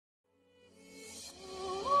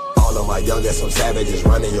All of my youngest, some savages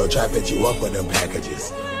running your trap, at you up with them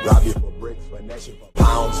packages. Rob you for bricks, finesse you for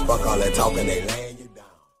pounds. Fuck all that talking, they laying you down.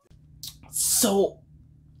 So,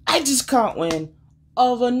 I just caught wind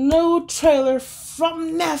of a new trailer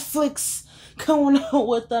from Netflix coming out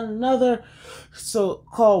with another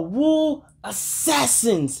so-called Wu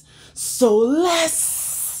Assassins. So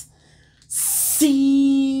let's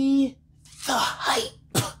see the hype.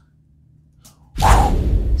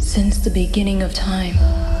 Since the beginning of time,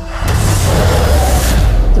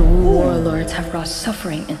 the Wu warlords have brought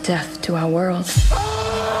suffering and death to our world.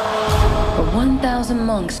 But 1,000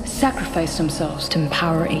 monks sacrificed themselves to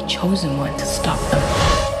empower a chosen one to stop them.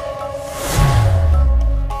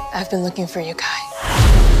 I've been looking for you, Kai.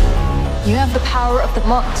 You have the power of the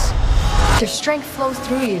monks. Their strength flows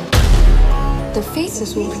through you. Their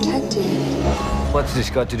faces will protect you. What's this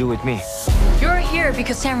got to do with me? You're here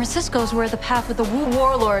because San Francisco is where the path of the Wu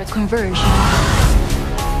warlords converge.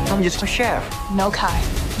 I'm just a chef. No, Kai.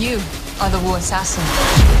 You are the Wu assassin.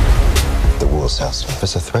 The Wu assassin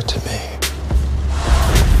is a threat to me.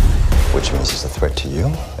 Which means he's a threat to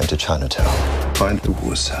you and to Chinatown. Find the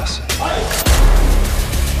Wu assassin.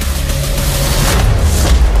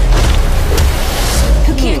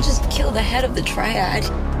 You can't just kill the head of the triad.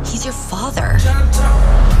 He's your father.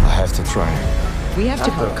 I have to try. We have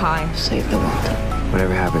to help Kai save the world.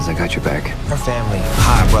 Whatever happens, I got your back. Her family,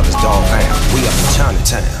 High Brothers, Dog Pound. We up in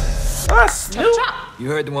Chinatown. Chop, chop. You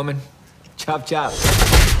heard the woman. Chop, chop.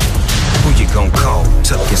 Who you gon' call?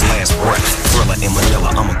 Took his last breath. Thriller in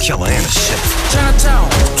Manila, I'm a killer and a chef. Chinatown,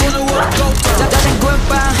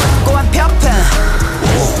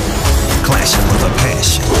 Clashing with a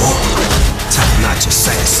passion. Top-notch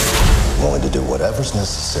assassin. Willing to do whatever's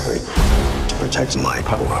necessary to protect my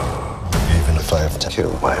power. Even if I have to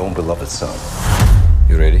kill my own beloved son.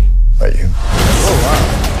 You ready? Are you? Oh,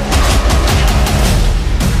 wow.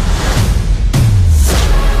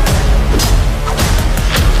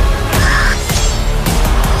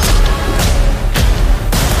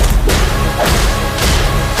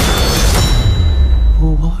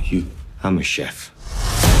 Who are you? I'm a chef.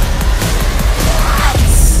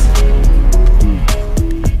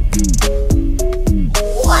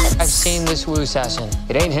 I've seen this Wu assassin.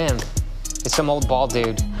 It ain't him. It's some old bald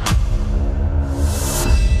dude.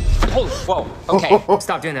 Holy, whoa, okay,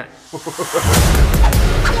 stop doing that.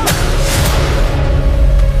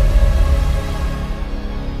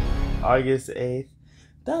 August 8th.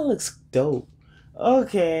 That looks dope.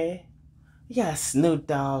 Okay. You got Snoop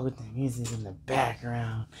Dogg with the music in the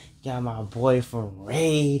background. You got my boy from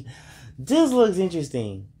Raid. This looks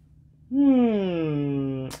interesting.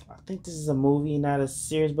 I think this is a movie, not a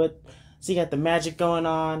series, but so you got the magic going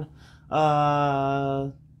on.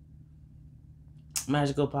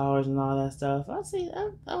 Magical powers and all that stuff. I see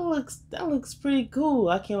that looks pretty cool.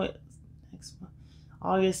 I can't wait. Next month,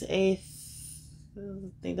 August 8th.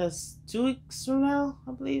 I think that's 2 weeks from now,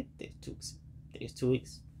 I believe. 2 weeks. I think it's 2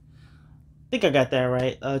 weeks. I think I got that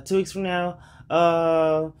right. 2 weeks from now.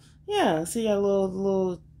 Yeah, so you got a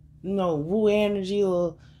little Wu energy,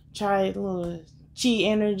 little chi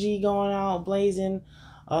energy going out, blazing.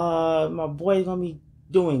 My boy's gonna be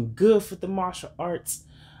doing good for the martial arts.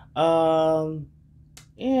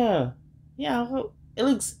 Yeah, it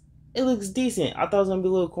looks decent. I thought it was gonna be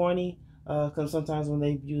a little corny, cause sometimes when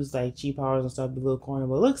they use like chi powers and stuff, it be a little corny.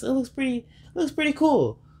 But it looks pretty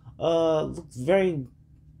cool. Looks very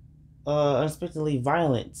unexpectedly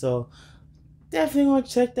violent. So definitely gonna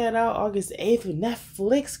check that out. August 8th with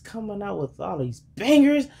Netflix coming out with all these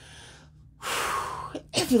bangers.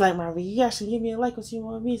 If you like my review, you guys should give me a like or see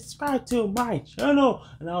more of me. Subscribe to my channel,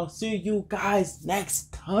 and I'll see you guys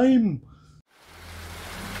next time.